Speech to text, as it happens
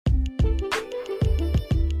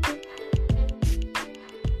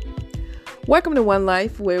Welcome to One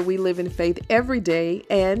Life, where we live in faith every day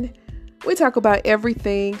and we talk about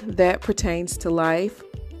everything that pertains to life.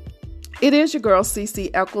 It is your girl, CC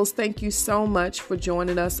Eccles. Thank you so much for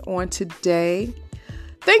joining us on today.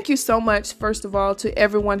 Thank you so much, first of all, to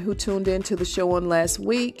everyone who tuned into the show on last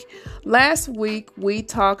week. Last week, we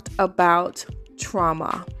talked about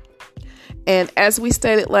trauma. And as we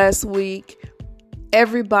stated last week,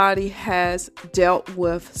 everybody has dealt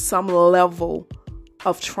with some level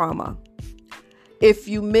of trauma. If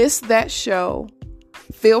you missed that show,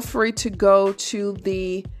 feel free to go to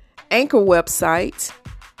the Anchor website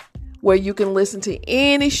where you can listen to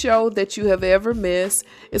any show that you have ever missed.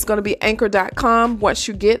 It's going to be anchor.com. Once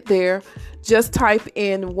you get there, just type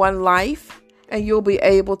in One Life and you'll be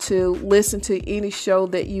able to listen to any show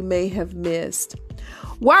that you may have missed.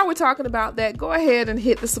 While we're talking about that, go ahead and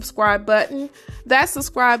hit the subscribe button. That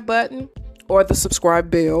subscribe button or the subscribe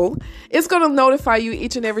bell is going to notify you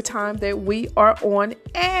each and every time that we are on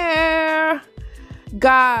air.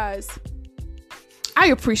 Guys, I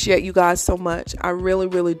appreciate you guys so much. I really,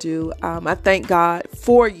 really do. I thank God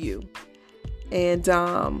for you. And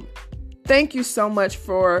thank you so much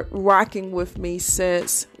for rocking with me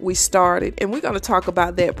since we started. And we're going to talk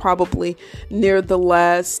about that probably near the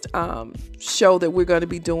last show that we're going to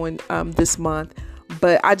be doing this month.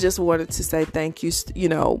 But I just wanted to say thank you,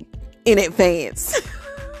 in advance.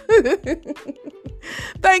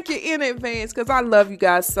 Thank you in advance because I love you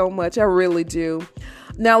guys so much. I really do.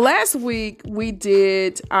 Now, last week we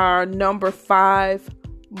did our number 5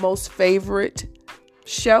 most favorite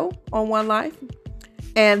show on One Life.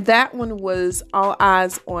 And that one was All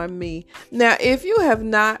Eyes on Me. Now, if you have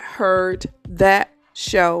not heard that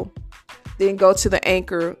show, then go to the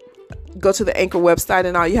Anchor website,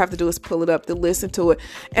 and all you have to do is pull it up to listen to it.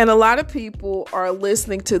 And a lot of people are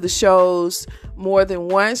listening to the shows more than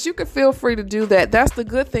once. You can feel free to do that. That's the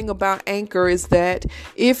good thing about Anchor, is that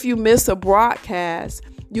if you miss a broadcast,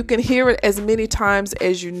 you can hear it as many times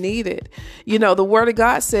as you need it. The word of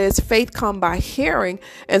God says faith come by hearing,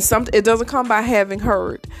 and it doesn't come by having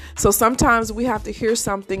heard. So sometimes we have to hear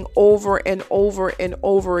something over and over and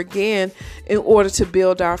over again in order to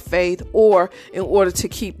build our faith or in order to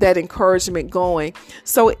keep that encouragement going.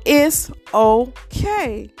 So it's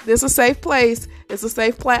okay. This is a safe place. It's a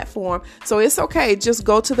safe platform. So it's okay. Just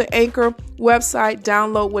go to the Anchor website,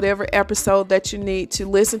 download whatever episode that you need to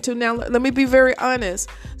listen to. Now, let me be very honest.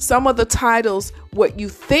 Some of the titles, what you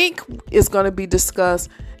think is going to be discussed,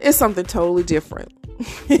 is something totally different.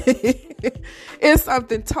 It's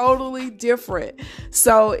something totally different.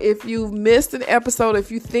 So if you've missed an episode,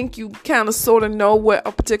 if you think you kind of sort of know what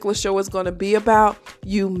a particular show is going to be about,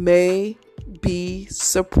 you may be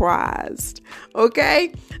surprised.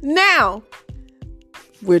 Okay? Now,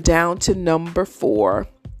 we're down to number 4.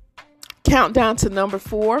 Countdown to number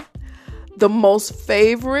 4. The most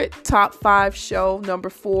favorite top 5 show,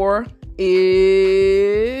 number 4, is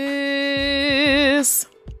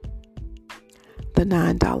the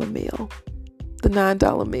 $9 Meal. The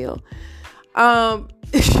 $9 Meal.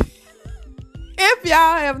 If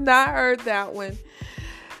y'all have not heard that one,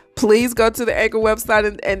 please go to the Anchor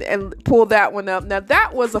website and pull that one up. Now,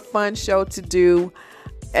 that was a fun show to do.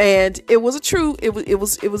 And it was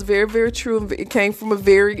very, very true. It came from a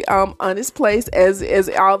very honest place, as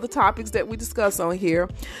all the topics that we discuss on here.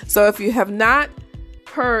 So if you have not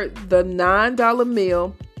heard the $9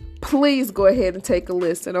 Meal, please go ahead and take a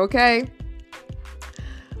listen, okay?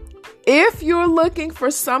 If you're looking for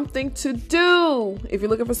something to do,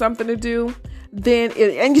 then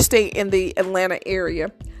and you stay in the Atlanta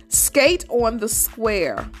area, Skate on the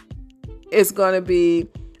Square is going to be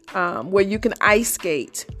where you can ice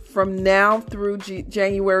skate from now through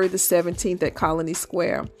January the 17th at Colony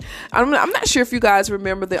Square. I'm not sure if you guys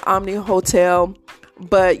remember the Omni Hotel,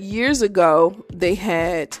 but years ago they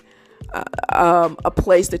had a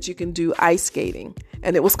place that you can do ice skating,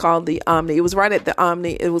 and it was called the Omni. It was right at the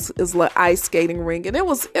Omni. It was like ice skating ring, and it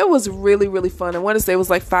was really, really fun. I want to say it was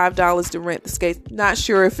like $5 to rent the skates. Not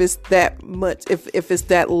sure if it's that much, if it's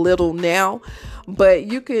that little now. But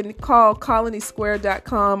you can call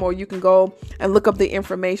colonysquare.com, or you can go and look up the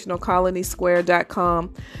information on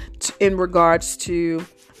colonysquare.com in regards to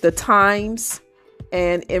the times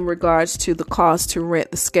and in regards to the cost to rent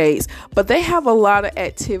the skates. But they have a lot of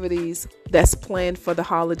activities that's planned for the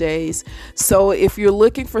holidays. So if you're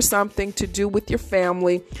looking for something to do with your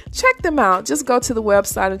family, check them out. Just go to the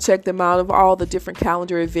website and check them out of all the different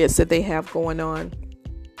calendar events that they have going on.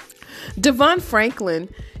 Devon Franklin,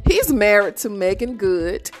 he's married to Megan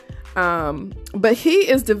Good, but he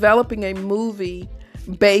is developing a movie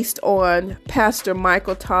based on Pastor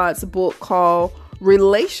Michael Todd's book called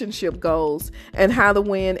relationship goals and how to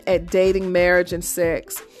win at dating, marriage, and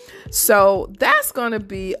sex. So that's going to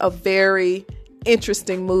be a very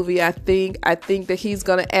interesting movie. I think that he's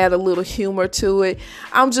going to add a little humor to it.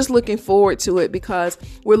 I'm just looking forward to it because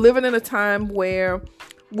we're living in a time where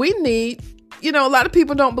we need, a lot of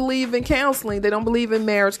people don't believe in counseling. They don't believe in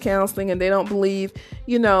marriage counseling, and they don't believe,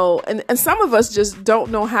 and some of us just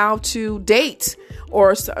don't know how to date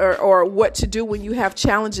or what to do when you have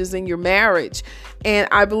challenges in your marriage. And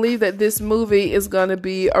I believe that this movie is going to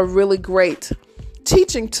be a really great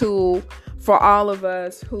teaching tool for all of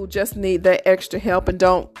us who just need that extra help and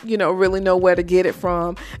don't, really know where to get it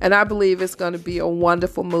from. And I believe it's going to be a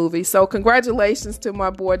wonderful movie. So congratulations to my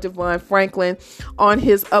boy, Devon Franklin, on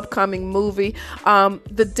his upcoming movie.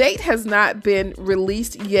 The date has not been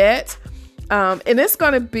released yet. And it's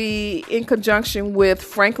going to be in conjunction with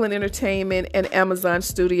Franklin Entertainment and Amazon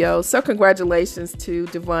Studios. So congratulations to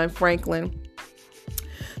Devon Franklin.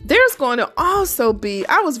 There's going to also be,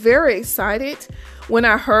 I was very excited when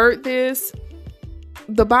I heard this.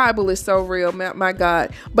 The Bible is so real, my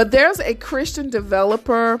God. But there's a Christian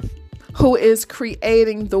developer who is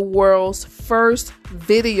creating the world's first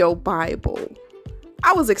video Bible.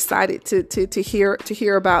 I was excited to hear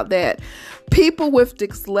about that. People with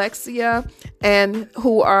dyslexia and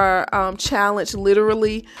who are challenged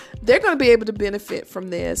literally, they're going to be able to benefit from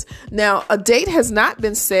this. Now, a date has not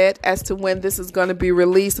been set as to when this is going to be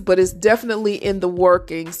released, but it's definitely in the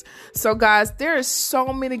workings. So, guys, there is so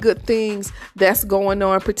many good things that's going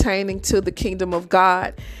on pertaining to the kingdom of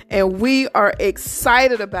God, and we are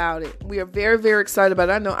excited about it. We are very, very excited about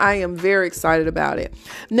it. I know I am very excited about it.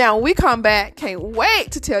 Now, when we come back, can't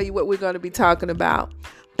wait to tell you what we're going to be talking about.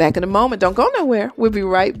 Back in a moment. Don't go nowhere. We'll be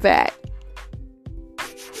right back.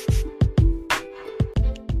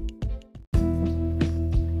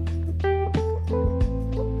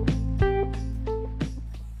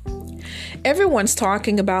 Everyone's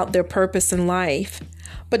talking about their purpose in life,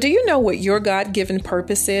 but do you know what your God-given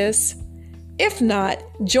purpose is? If not,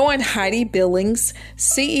 join Heidi Billings,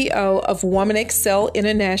 CEO of Woman Excel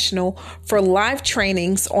International, for live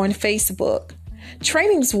trainings on Facebook.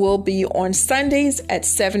 Trainings will be on Sundays at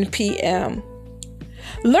 7 p.m.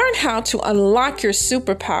 Learn how to unlock your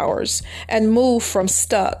superpowers and move from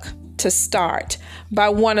stuck to start by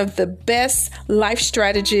one of the best life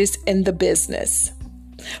strategies in the business.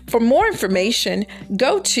 For more information,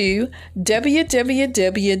 go to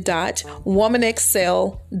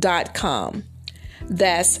www.womanexcel.com.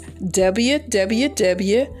 That's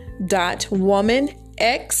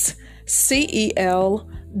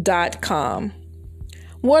www.womanexcel.com.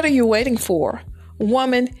 What are you waiting for?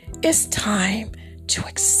 Woman, it's time to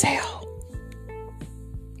excel.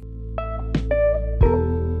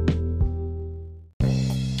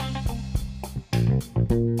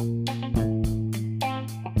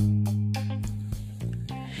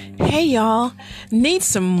 Hey y'all, need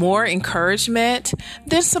some more encouragement?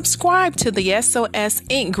 Then subscribe to the SOS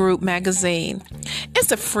Inc. Group magazine.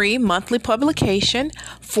 It's a free monthly publication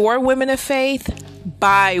for women of faith,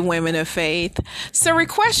 by women of faith. So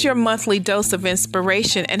request your monthly dose of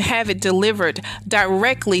inspiration and have it delivered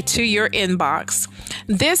directly to your inbox.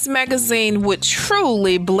 This magazine would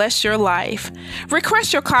truly bless your life.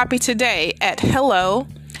 Request your copy today at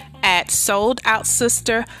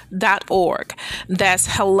hello@soldoutsister.org. That's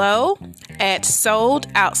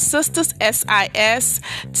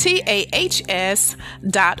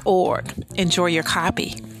hello@soldoutsisters.org. Enjoy your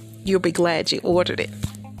copy. You'll be glad you ordered it.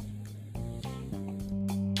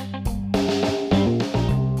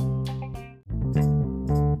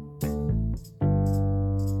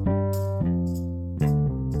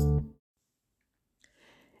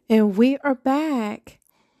 And we are back.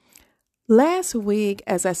 Last week,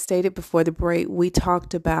 as I stated before the break, we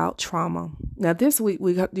talked about trauma. Now, this week,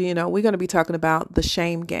 we're going to be talking about the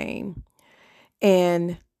shame game.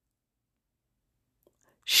 And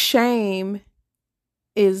shame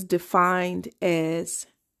is defined as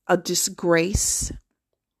a disgrace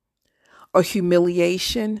or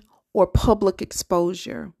humiliation or public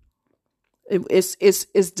exposure.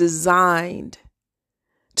 It's designed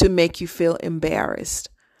to make you feel embarrassed.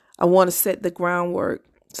 I want to set the groundwork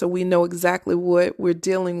so we know exactly what we're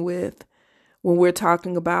dealing with when we're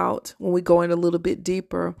talking about, when we go in a little bit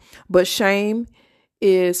deeper. But shame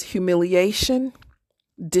is humiliation,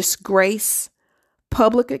 disgrace,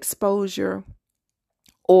 public exposure,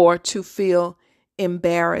 or to feel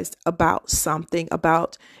embarrassed about something,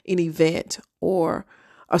 about an event or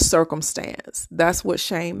a circumstance. That's what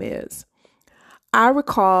shame is. I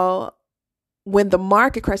recall when the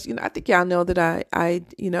market crashed, I think y'all know that I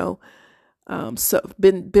So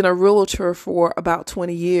been a realtor for about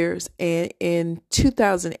 20 years. And in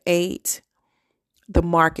 2008, the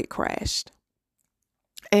market crashed.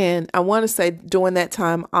 And I want to say during that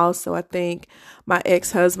time also, I think my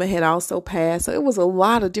ex-husband had also passed. So it was a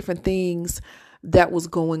lot of different things that was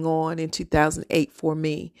going on in 2008 for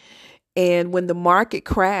me. And when the market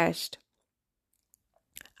crashed,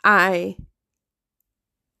 I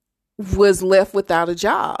was left without a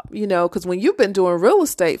job, because when you've been doing real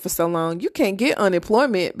estate for so long, you can't get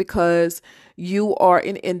unemployment because you are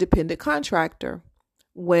an independent contractor.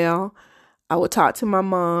 Well, I would talk to my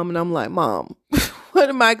mom and I'm like, Mom, what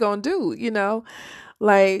am I going to do?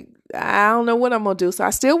 Like, I don't know what I'm going to do. So I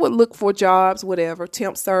still would look for jobs, whatever,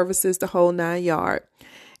 temp services, the whole 9 yards.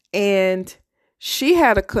 And she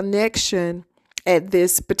had a connection at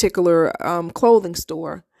this particular clothing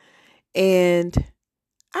store. And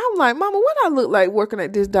I'm like, Mama, what I look like working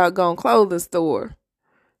at this doggone clothing store?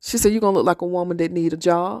 She said, you're going to look like a woman that need a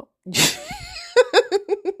job.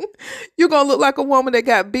 You're going to look like a woman that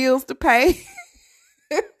got bills to pay.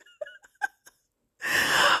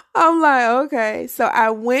 I'm like, okay. So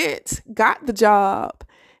I went, got the job.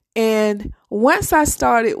 And once I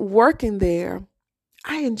started working there,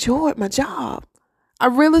 I enjoyed my job. I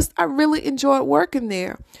really enjoyed working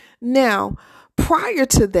there. Now, prior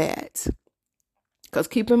to that, because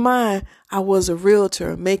keep in mind, I was a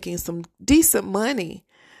realtor making some decent money.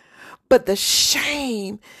 But the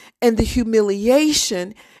shame and the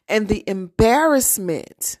humiliation and the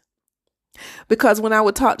embarrassment, because when I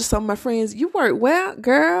would talk to some of my friends, you work well,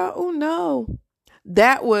 girl. Oh, no.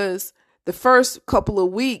 That was the first couple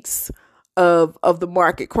of weeks of the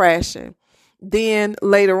market crashing. Then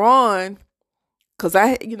later on, because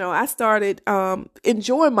I started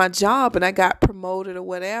enjoying my job and I got promoted or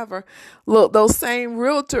whatever. Look, those same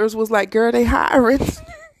realtors was like, girl, they hiring.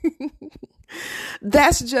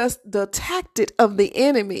 That's just the tactic of the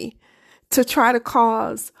enemy to try to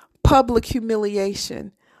cause public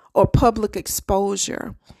humiliation or public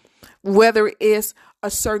exposure, whether it's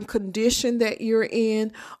a certain condition that you're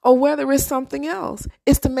in or whether it's something else.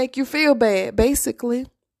 It's to make you feel bad, basically.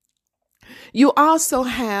 You also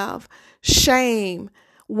have shame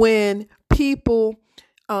when people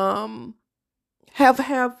they've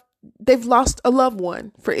lost a loved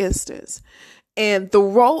one, for instance. And the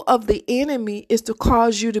role of the enemy is to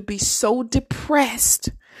cause you to be so depressed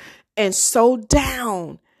and so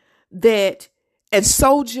down and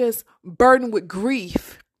so just burdened with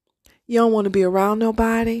grief. You don't want to be around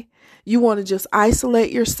nobody. You want to just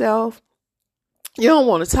isolate yourself. You don't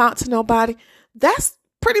want to talk to nobody. That's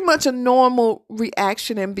pretty much a normal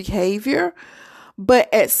reaction and behavior. But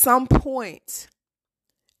at some point,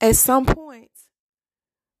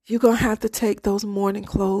 you're going to have to take those morning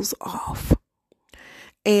clothes off.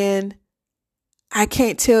 And I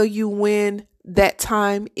can't tell you when that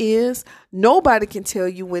time is. Nobody can tell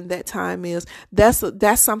you when that time is.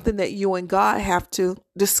 That's something that you and God have to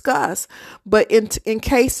discuss. But in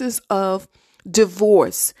cases of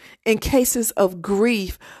divorce, in cases of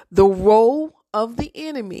grief, the role of the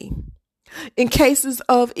enemy, in cases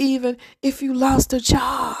of even if you lost a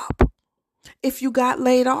job, if you got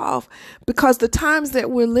laid off, because the times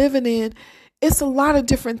that we're living in, it's a lot of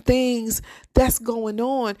different things that's going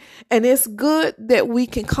on. And it's good that we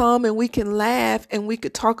can come and we can laugh and we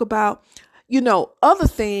could talk about, other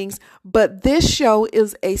things. But this show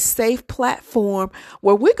is a safe platform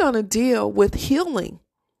where we're going to deal with healing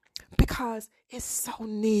because it's so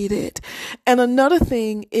needed. And another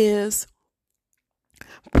thing is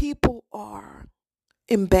people are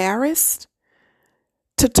embarrassed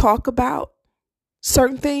to talk about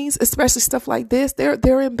certain things, especially stuff like this.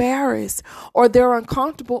 They're embarrassed or they're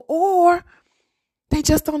uncomfortable or they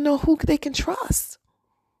just don't know who they can trust.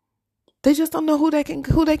 They just don't know who they can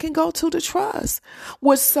go to trust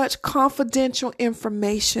with such confidential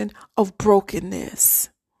information of brokenness.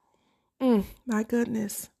 My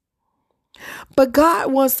goodness. But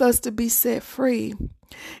God wants us to be set free.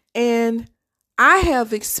 And I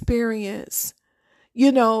have experienced,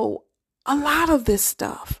 a lot of this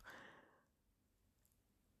stuff.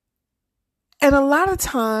 And a lot of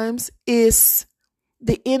times it's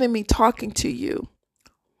the enemy talking to you,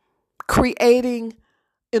 creating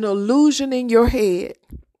an illusion in your head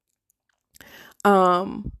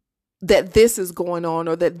that this is going on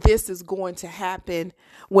or that this is going to happen,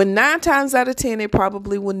 when 9 times out of 10, it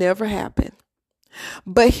probably will never happen.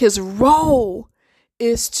 But his role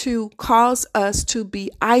is to cause us to be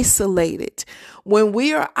isolated. When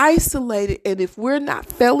we are isolated, and if we're not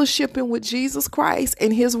fellowshipping with Jesus Christ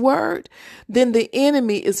and his word, then the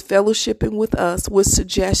enemy is fellowshipping with us with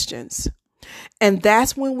suggestions. And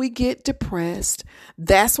that's when we get depressed.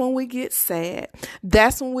 That's when we get sad.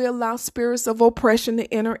 That's when we allow spirits of oppression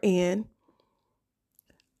to enter in.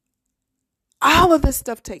 All of this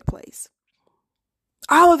stuff take place.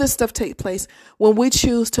 All of this stuff take place when we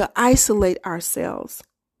choose to isolate ourselves.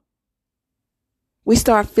 We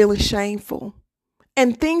start feeling shameful.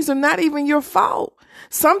 And things are not even your fault.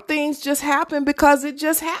 Some things just happen because it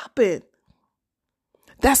just happened.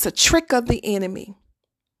 That's a trick of the enemy.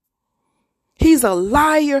 He's a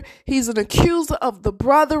liar. He's an accuser of the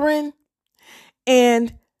brethren.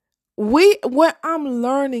 And what I'm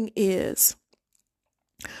learning is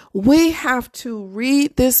we have to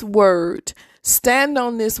read this word, stand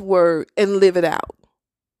on this word, and live it out.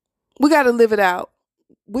 We got to live it out.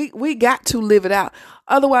 We got to live it out.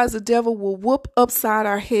 Otherwise, the devil will whoop upside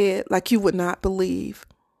our head like you would not believe.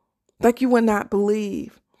 Like you would not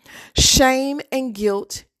believe. Shame and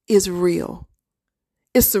guilt is real.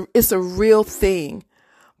 It's a real thing.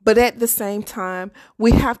 But at the same time,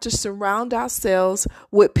 we have to surround ourselves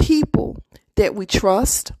with people that we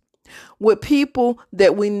trust, with people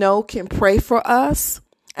that we know can pray for us.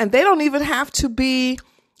 And they don't even have to be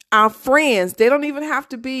our friends. They don't even have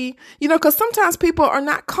to be, because sometimes people are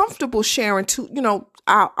not comfortable sharing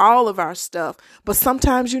all of our stuff. But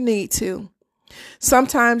sometimes you need to.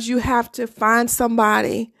 Sometimes you have to find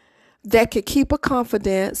somebody that can keep a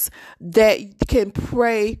confidence, that can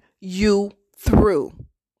pray you through.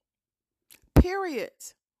 Period.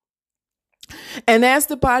 And as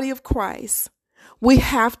the body of Christ, we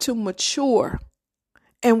have to mature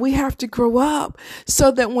and we have to grow up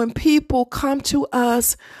so that when people come to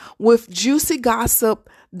us with juicy gossip,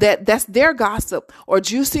 that's their gossip or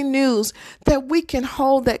juicy news, that we can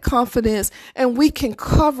hold that confidence and we can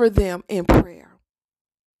cover them in prayer.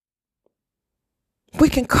 We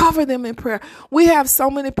can cover them in prayer. We have so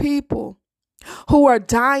many people who are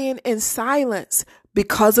dying in silence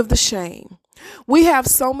because of the shame. We have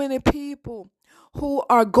so many people who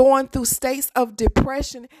are going through states of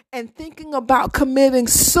depression and thinking about committing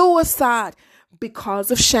suicide because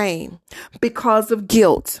of shame, because of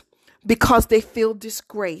guilt, because they feel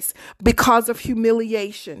disgrace, because of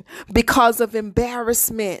humiliation, because of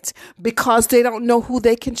embarrassment, because they don't know who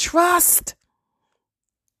they can trust.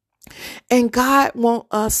 And God wants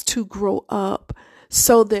us to grow up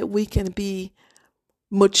so that we can be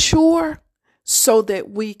mature, so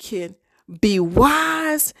that we can be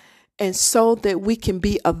wise, and so that we can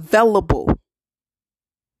be available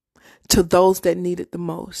to those that need it the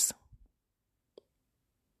most.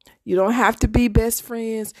 You don't have to be best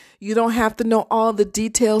friends. You don't have to know all the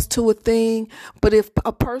details to a thing. But if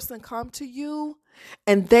a person comes to you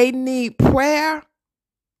and they need prayer,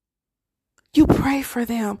 you pray for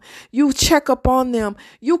them. You check up on them.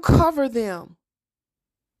 You cover them.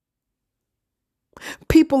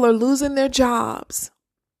 People are losing their jobs.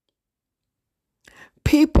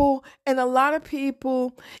 And a lot of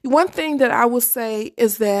people, one thing that I will say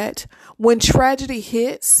is that when tragedy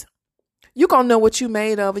hits, you're going to know what you're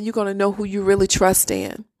made of and you're going to know who you really trust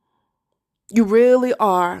in. You really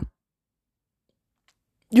are.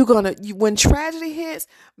 When tragedy hits,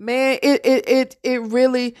 man, it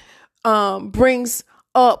really brings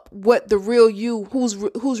up what the real you,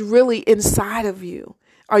 who's really inside of you.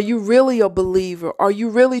 Are you really a believer? Are you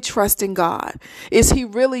really trusting God? Is he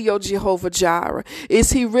really your Jehovah Jireh?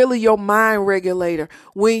 Is he really your mind regulator?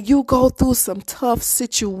 When you go through some tough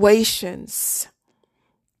situations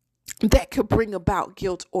that could bring about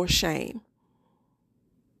guilt or shame,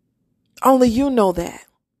 only you know that.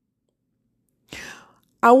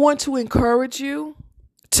 I want to encourage you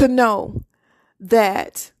to know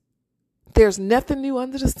that there's nothing new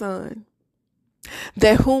under the sun.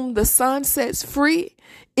 That whom the Son sets free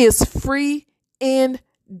is free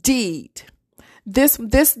indeed. This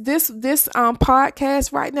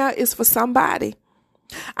podcast right now is for somebody.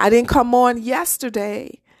 I didn't come on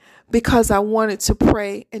yesterday because I wanted to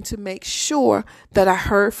pray and to make sure that I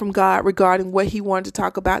heard from God regarding what he wanted to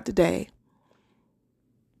talk about today.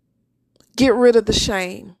 Get rid of the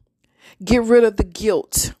shame. Get rid of the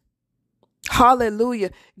guilt. Hallelujah.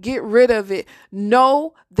 Get rid of it.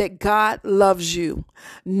 Know that God loves you.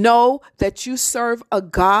 Know that you serve a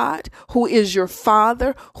God who is your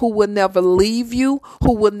Father, who will never leave you,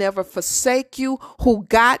 who will never forsake you, who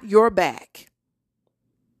got your back.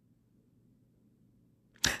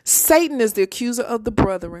 Satan is the accuser of the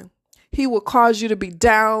brethren. He will cause you to be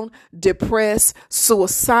down, depressed,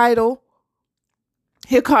 suicidal.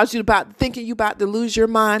 He'll cause you thinking you about to lose your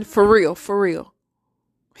mind. For real, for real.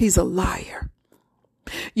 He's a liar.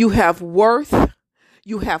 You have worth.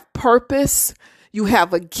 You have purpose. You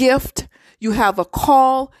have a gift. You have a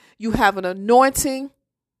call. You have an anointing.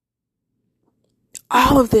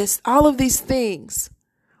 All of these things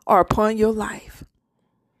are upon your life.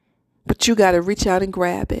 But you got to reach out and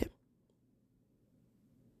grab it.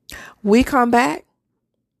 We come back.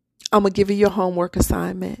 I'm going to give you your homework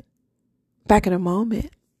assignment. Back in a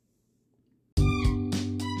moment.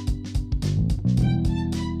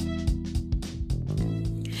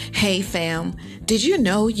 Hey fam, did you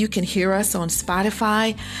know you can hear us on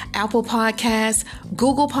Spotify, Apple Podcasts,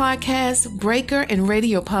 Google Podcasts, Breaker, and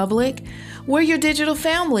Radio Public? We're your digital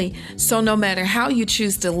family, so no matter how you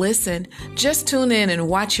choose to listen, just tune in and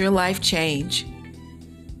watch your life change.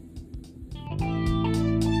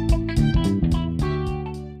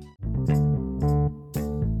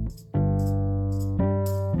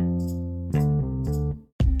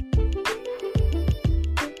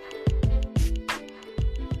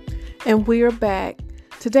 And we're back.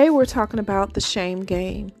 Today we're talking about the shame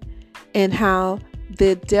game and how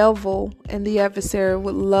the devil and the adversary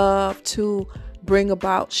would love to bring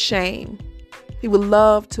about shame. He would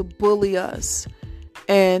love to bully us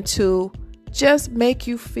and to just make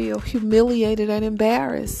you feel humiliated and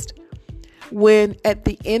embarrassed. When at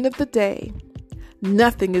the end of the day,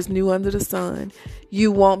 nothing is new under the sun.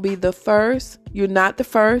 You won't be the first. You're not the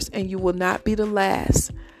first, and you will not be the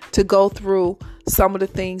last to go through some of the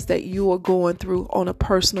things that you are going through on a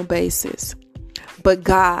personal basis. But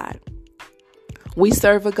God, we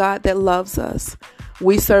serve a God that loves us.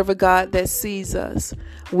 We serve a God that sees us.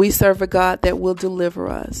 We serve a God that will deliver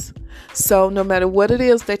us. So no matter what it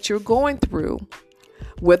is that you're going through,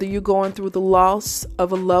 whether you're going through the loss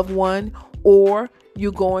of a loved one, or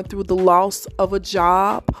you're going through the loss of a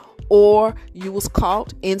job, or you was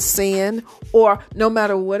caught in sin, or no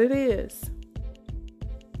matter what it is,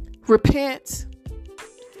 repent,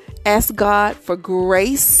 ask God for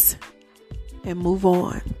grace, and move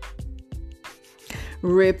on.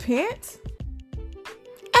 Repent,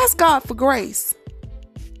 ask God for grace,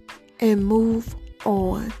 and move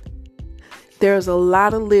on. There's a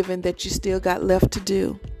lot of living that you still got left to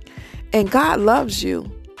do. And God loves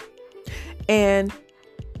you. And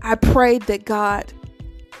I pray that God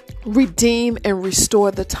redeem and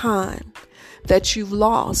restore the time that you've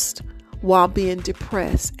lost while being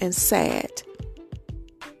depressed and sad.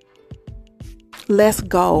 Let's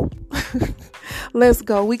go. Let's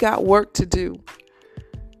go. We got work to do.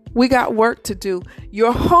 We got work to do.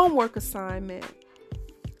 Your homework assignment.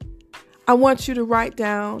 I want you to write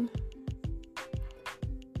down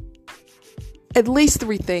at least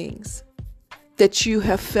 3 things that you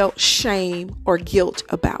have felt shame or guilt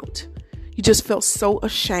about. You just felt so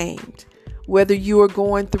ashamed. Whether you are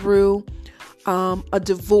going through a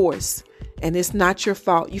divorce and it's not your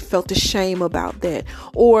fault, you felt ashamed about that.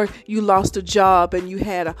 Or you lost a job and you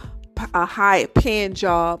had a high paying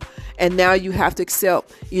job and now you have to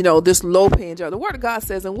accept, this low paying job. The word of God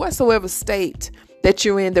says, in whatsoever state that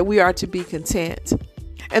you're in, that we are to be content.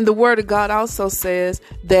 And the word of God also says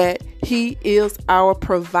that he is our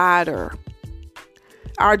provider.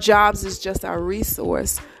 Our jobs is just our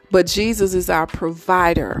resource, but Jesus is our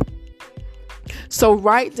provider. So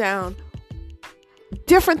write down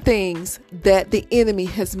different things that the enemy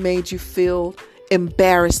has made you feel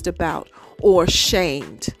embarrassed about or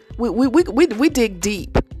shamed. We dig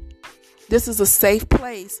deep. This is a safe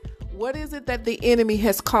place. What is it that the enemy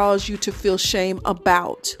has caused you to feel shame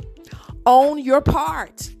about? Own your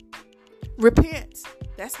part. Repent.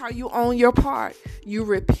 That's how you own your part. You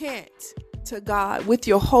repent to God with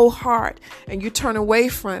your whole heart and you turn away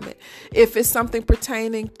from it. If it's something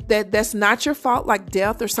pertaining that's not your fault, like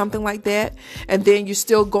death or something like that, and then you're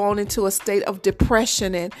still going into a state of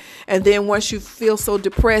depression, and then once you feel so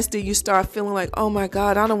depressed, then you start feeling like, oh my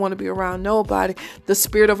God, I don't want to be around nobody. The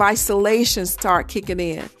spirit of isolation start kicking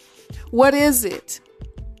in. What is it?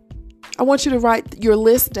 I want you to write your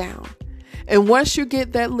list down. And once you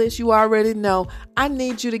get that list, you already know, I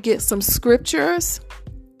need you to get some scriptures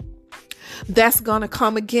that's going to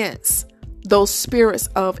come against those spirits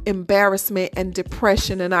of embarrassment and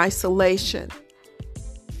depression and isolation.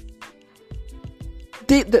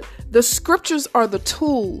 The scriptures are the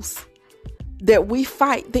tools that we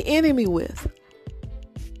fight the enemy with.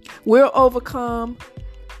 We'll overcome.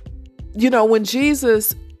 When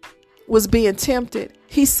Jesus was being tempted,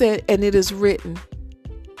 he said, and it is written.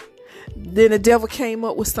 Then the devil came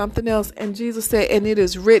up with something else, and Jesus said, and it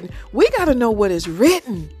is written. We got to know what is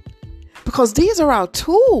written, because these are our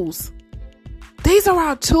tools. These are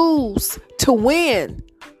our tools to win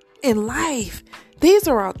in life. These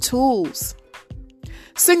are our tools.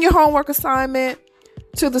 Send your homework assignment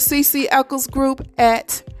to the CC Eccles group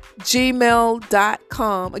at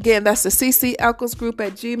gmail.com. Again, that's the CC Eccles Group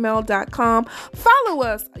at gmail.com. Follow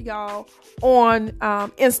us, y'all, on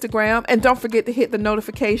Instagram, and don't forget to hit the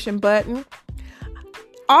notification button.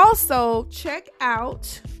 Also, check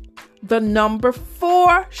out the number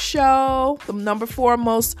 4 show, the number 4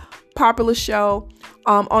 most popular show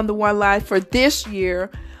on the One Life for this year,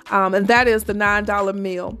 and that is the $9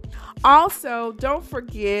 meal. Also, don't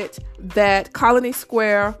forget that Colony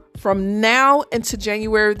Square, from now into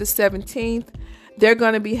January the 17th, they're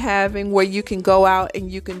going to be having where you can go out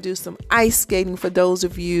and you can do some ice skating for those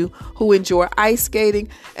of you who enjoy ice skating.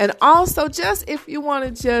 And also, just if you want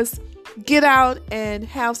to just get out and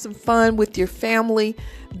have some fun with your family,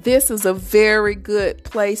 this is a very good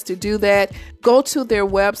place to do that. Go to their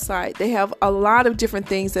website. They have a lot of different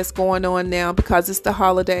things that's going on now because it's the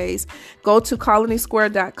holidays. Go to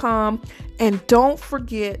colonysquare.com, and don't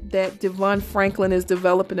forget that Devon Franklin is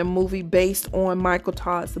developing a movie based on Michael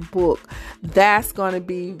Todd's book. That's going to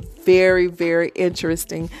be very, very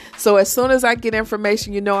interesting. So as soon as I get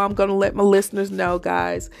information, I'm going to let my listeners know,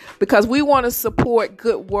 guys, because we want to support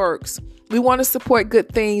good works. We want to support good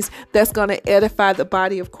things that's going to edify the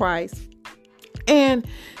body of Christ. And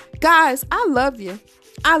guys, I love you.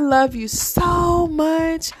 I love you so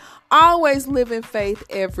much. Always live in faith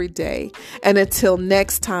every day. And until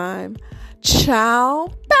next time, ciao,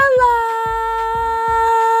 Bella.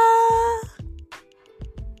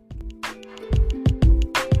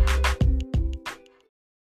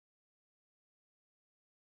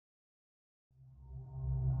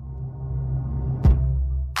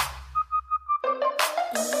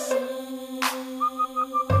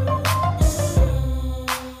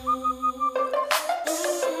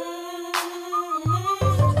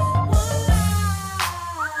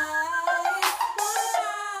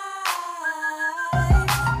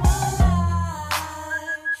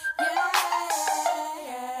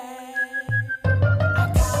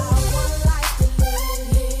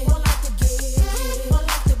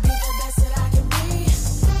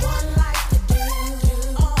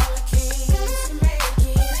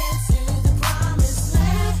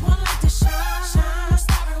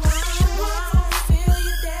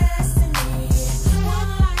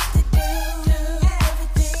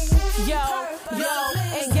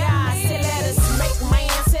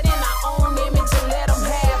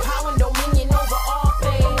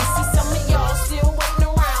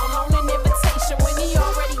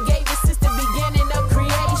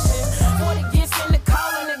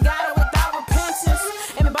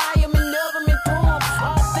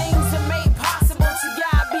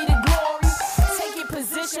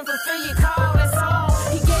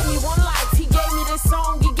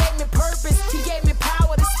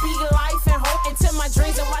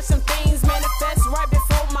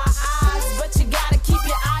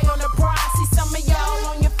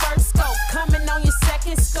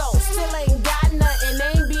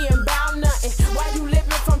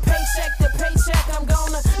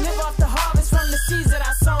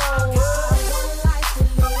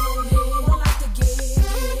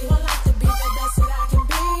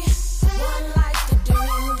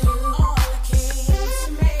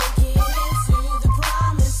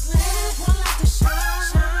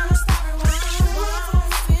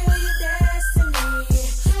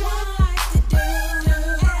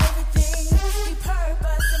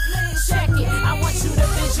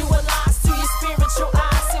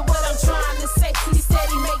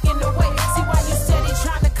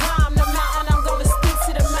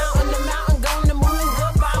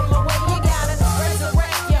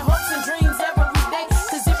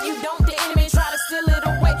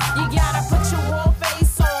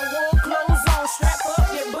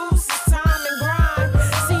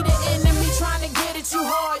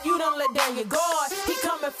 down your guard. He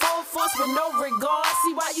coming full force with no regard.